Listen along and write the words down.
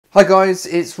Hi guys,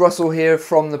 it's Russell here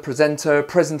from The Presenter,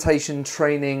 Presentation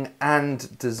Training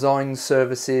and Design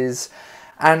Services,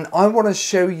 and I want to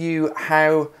show you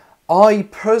how I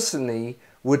personally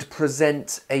would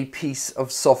present a piece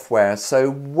of software. So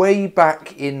way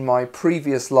back in my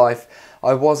previous life,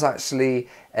 I was actually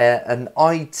an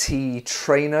IT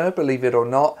trainer, believe it or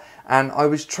not, and I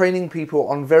was training people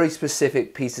on very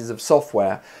specific pieces of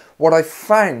software. What I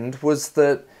found was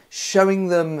that showing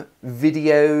them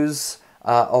videos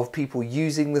of people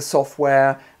using the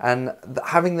software and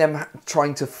having them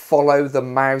trying to follow the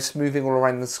mouse moving all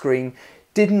around the screen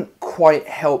didn't quite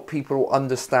help people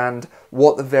understand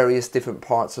what the various different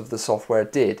parts of the software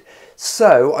did.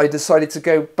 So I decided to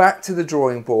go back to the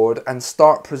drawing board and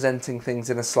start presenting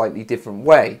things in a slightly different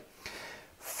way.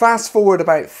 Fast forward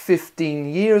about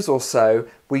 15 years or so,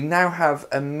 we now have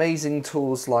amazing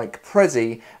tools like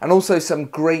Prezi and also some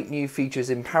great new features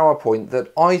in PowerPoint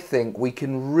that I think we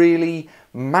can really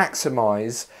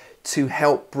maximize to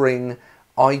help bring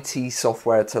IT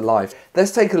software to life.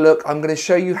 Let's take a look. I'm going to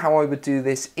show you how I would do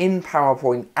this in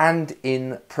PowerPoint and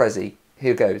in Prezi.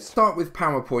 Here goes. Start with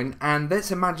PowerPoint, and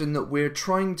let's imagine that we're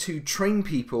trying to train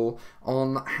people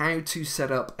on how to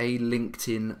set up a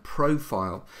LinkedIn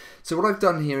profile. So what I've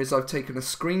done here is I've taken a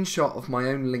screenshot of my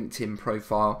own LinkedIn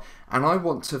profile, and I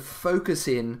want to focus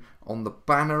in on the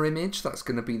banner image. That's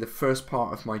going to be the first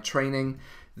part of my training.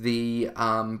 The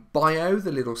bio,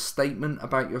 the little statement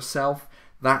about yourself,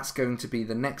 that's going to be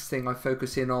the next thing I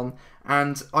focus in on,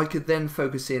 and I could then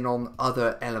focus in on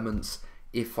other elements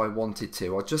if I wanted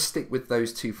to. I'll just stick with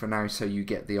those two for now so you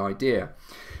get the idea.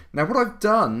 Now what I've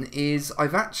done is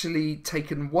I've actually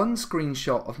taken one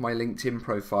screenshot of my LinkedIn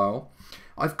profile,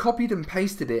 I've copied and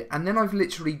pasted it, and then I've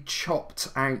literally chopped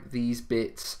out these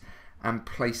bits and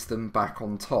placed them back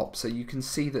on top. So you can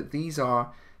see that these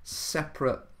are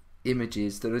separate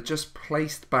images that are just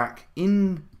placed back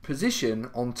in position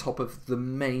on top of the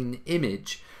main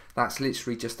image. That's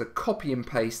literally just a copy and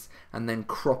paste and then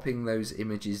cropping those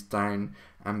images down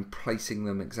and placing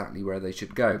them exactly where they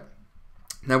should go.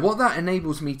 Now what that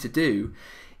enables me to do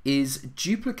is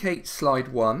duplicate slide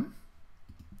 1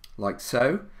 like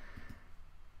so,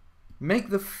 make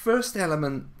the first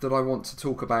element that I want to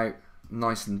talk about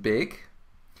nice and big,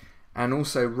 and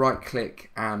also right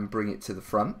click and bring it to the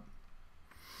front.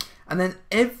 And then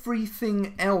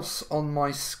everything else on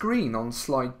my screen on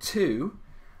slide 2,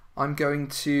 I'm going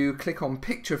to click on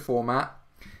picture format,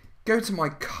 go to my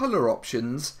color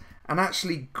options, and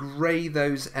actually grey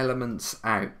those elements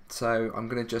out. So I'm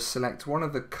going to just select one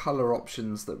of the color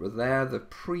options that were there, the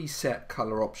preset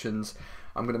color options.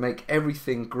 I'm going to make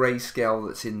everything grayscale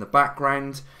that's in the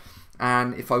background.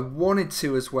 And if I wanted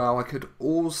to as well, I could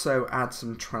also add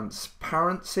some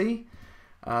transparency.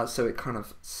 So it kind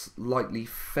of slightly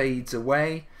fades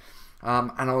away,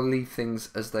 and I'll leave things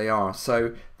as they are.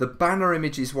 So the banner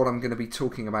image is what I'm going to be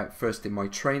talking about first in my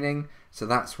training, so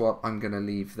that's what I'm going to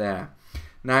leave there.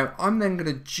 Now I'm then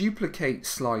going to duplicate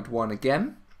slide 1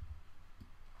 again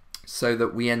so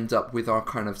that we end up with our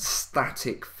kind of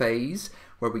static phase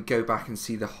where we go back and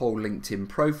see the whole LinkedIn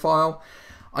profile.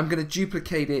 I'm going to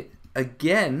duplicate it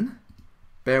again,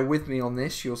 bear with me on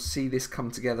this, you'll see this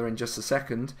come together in just a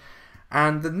second.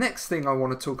 And the next thing I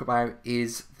want to talk about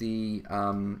is the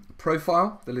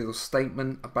profile, the little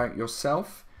statement about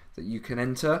yourself that you can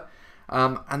enter.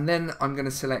 And then I'm going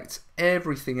to select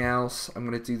everything else. I'm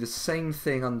going to do the same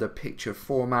thing under picture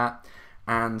format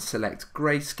and select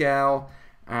grayscale.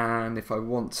 And if I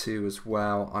want to as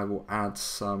well, I will add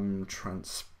some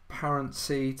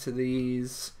transparency to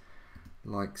these,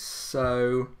 like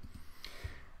so.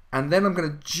 And then I'm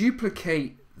going to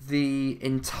duplicate the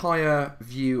entire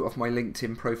view of my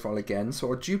LinkedIn profile again. So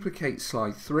I'll duplicate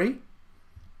slide 3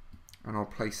 and I'll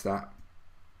place that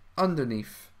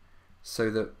underneath so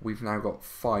that we've now got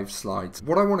 5 slides.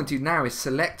 What I want to do now is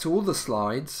select all the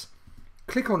slides,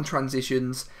 click on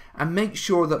transitions, and make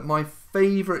sure that my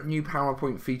favorite new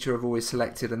PowerPoint feature I've always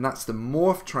selected, and that's the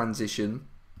morph transition.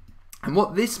 And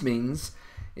what this means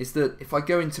is that if I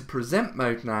go into present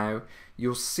mode now,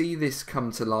 you'll see this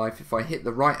come to life. If I hit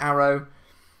the right arrow,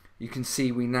 you can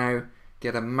see we now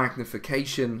get a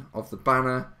magnification of the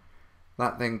banner.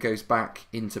 That then goes back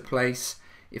into place.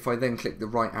 If I then click the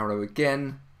right arrow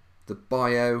again, the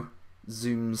bio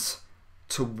zooms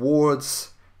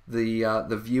towards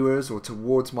the viewers or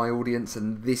towards my audience,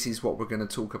 and this is what we're going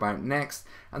to talk about next.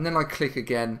 And then I click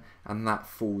again and that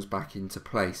falls back into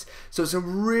place. So it's a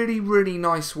really, really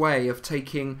nice way of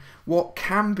taking what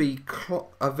can be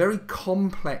a very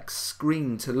complex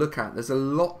screen to look at. There's a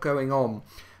lot going on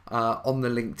the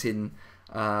LinkedIn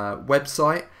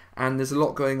website, and there's a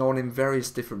lot going on in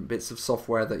various different bits of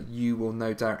software that you will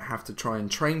no doubt have to try and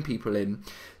train people in.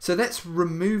 So let's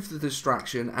remove the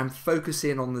distraction and focus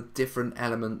in on the different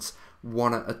elements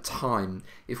one at a time.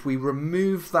 If we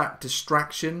remove that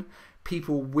distraction,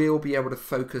 people will be able to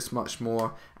focus much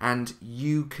more, and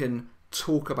you can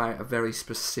talk about a very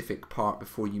specific part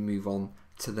before you move on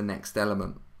to the next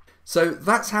element. So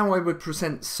that's how I would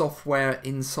present software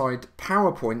inside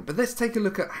PowerPoint, but let's take a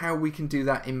look at how we can do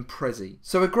that in Prezi.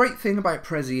 So a great thing about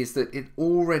Prezi is that it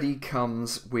already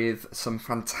comes with some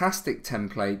fantastic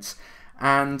templates,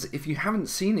 and if you haven't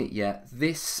seen it yet,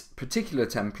 this particular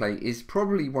template is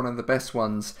probably one of the best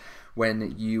ones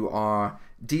when you are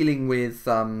dealing with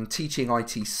teaching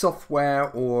IT software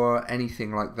or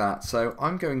anything like that. So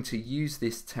I'm going to use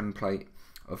this template,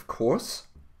 of course.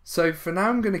 So for now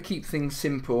I'm going to keep things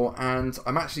simple, and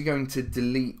I'm actually going to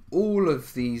delete all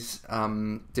of these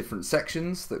different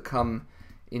sections that come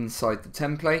inside the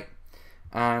template,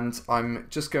 and I'm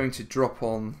just going to drop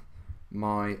on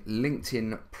my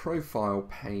LinkedIn profile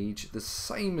page the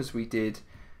same as we did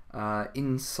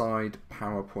inside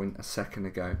PowerPoint a second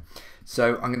ago.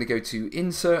 So I'm going to go to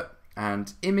Insert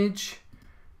and Image,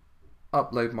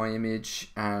 upload my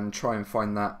image, and try and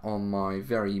find that on my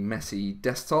very messy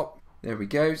desktop. There we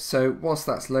go. So whilst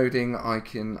that's loading, I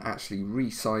can actually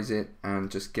resize it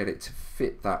and just get it to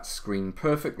fit that screen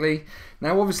perfectly.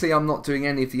 Now obviously I'm not doing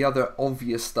any of the other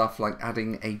obvious stuff like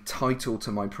adding a title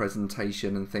to my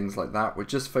presentation and things like that. We're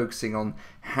just focusing on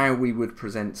how we would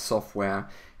present software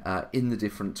in the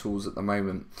different tools at the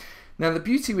moment. Now the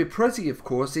beauty with Prezi, of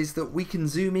course, is that we can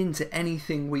zoom into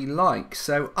anything we like.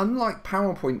 So unlike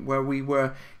PowerPoint, where we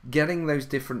were getting those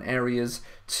different areas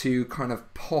to kind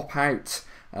of pop out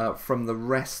from the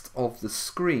rest of the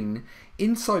screen,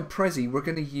 inside Prezi we're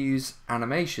going to use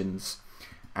animations,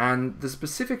 and the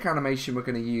specific animation we're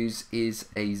going to use is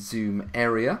a zoom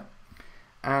area,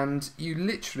 and you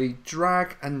literally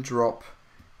drag and drop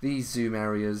these zoom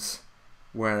areas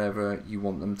wherever you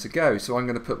want them to go. So I'm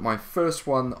going to put my first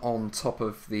one on top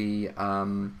of the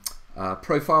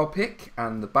profile pic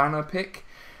and the banner pic.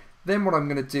 Then what I'm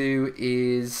going to do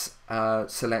is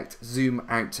select zoom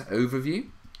out to overview.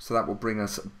 So that will bring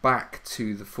us back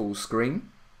to the full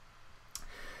screen.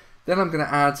 Then I'm going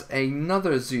to add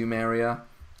another zoom area,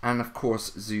 and of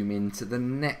course zoom into the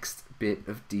next bit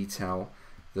of detail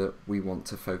that we want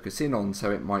to focus in on.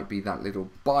 So it might be that little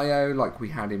bio like we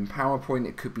had in PowerPoint.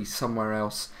 It could be somewhere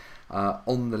else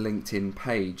on the LinkedIn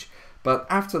page. But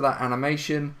after that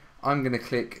animation, I'm going to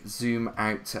click zoom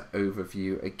out to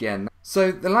overview again.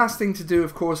 So the last thing to do,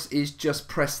 of course, is just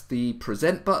press the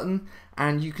present button,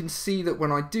 and you can see that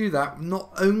when I do that,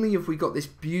 not only have we got this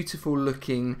beautiful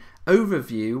looking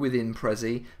overview within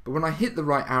Prezi, but when I hit the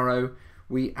right arrow,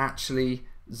 we actually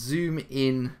zoom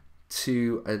in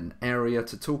to an area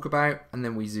to talk about, and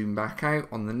then we zoom back out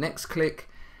on the next click,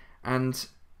 and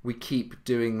we keep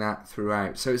doing that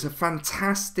throughout. So it's a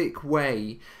fantastic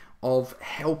way of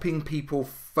helping people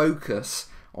focus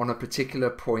on a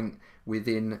particular point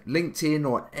within LinkedIn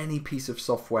or any piece of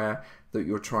software that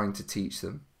you're trying to teach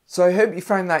them. So I hope you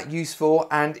found that useful,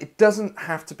 and it doesn't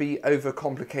have to be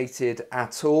overcomplicated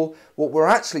at all. What we're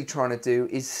actually trying to do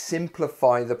is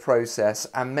simplify the process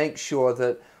and make sure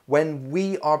that when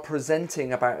we are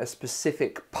presenting about a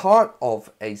specific part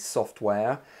of a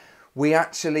software, we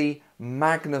actually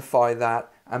magnify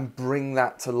that and bring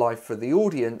that to life for the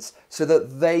audience so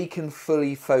that they can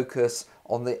fully focus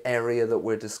on the area that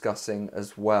we're discussing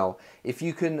as well. If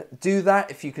you can do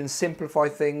that, if you can simplify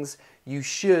things, you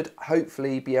should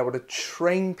hopefully be able to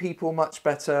train people much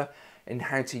better in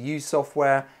how to use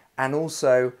software, and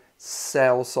also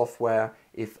sell software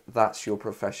if that's your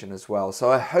profession as well.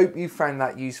 So I hope you found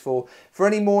that useful. For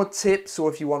any more tips, or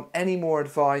if you want any more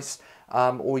advice,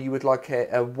 or you would like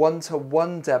a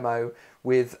one-to-one demo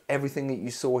with everything that you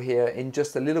saw here in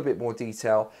just a little bit more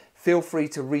detail, feel free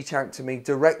to reach out to me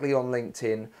directly on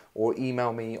LinkedIn or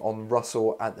email me on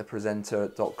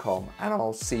russell@thepresenter.com, and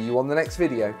I'll see you on the next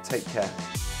video. Take care.